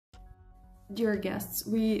Dear guests,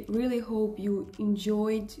 we really hope you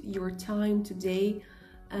enjoyed your time today,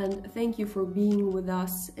 and thank you for being with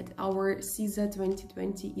us at our SESA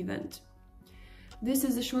 2020 event. This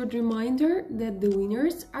is a short reminder that the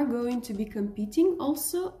winners are going to be competing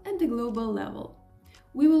also at the global level.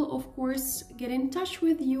 We will of course get in touch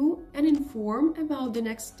with you and inform about the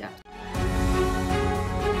next step.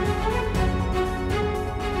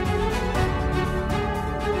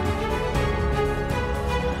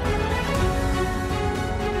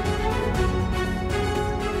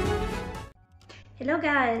 Hello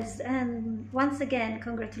guys, and once again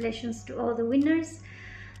congratulations to all the winners.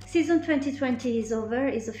 Season 2020 is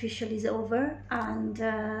officially over, and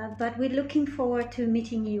but we're looking forward to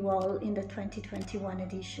meeting you all in the 2021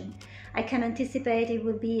 edition. I can anticipate it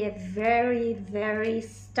will be a very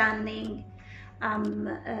stunning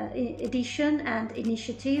edition and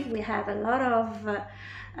initiative. We have a lot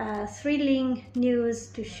of thrilling news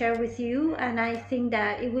to share with you, and I think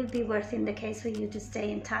that it will be worth in the case for you to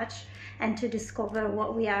stay in touch and to discover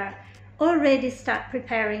what we are already start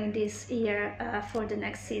preparing this year for the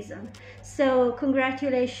next season. So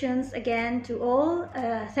congratulations again to all.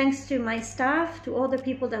 Thanks to my staff, to all the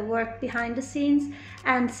people that work behind the scenes,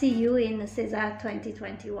 and see you in SESA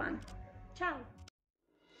 2021. Ciao!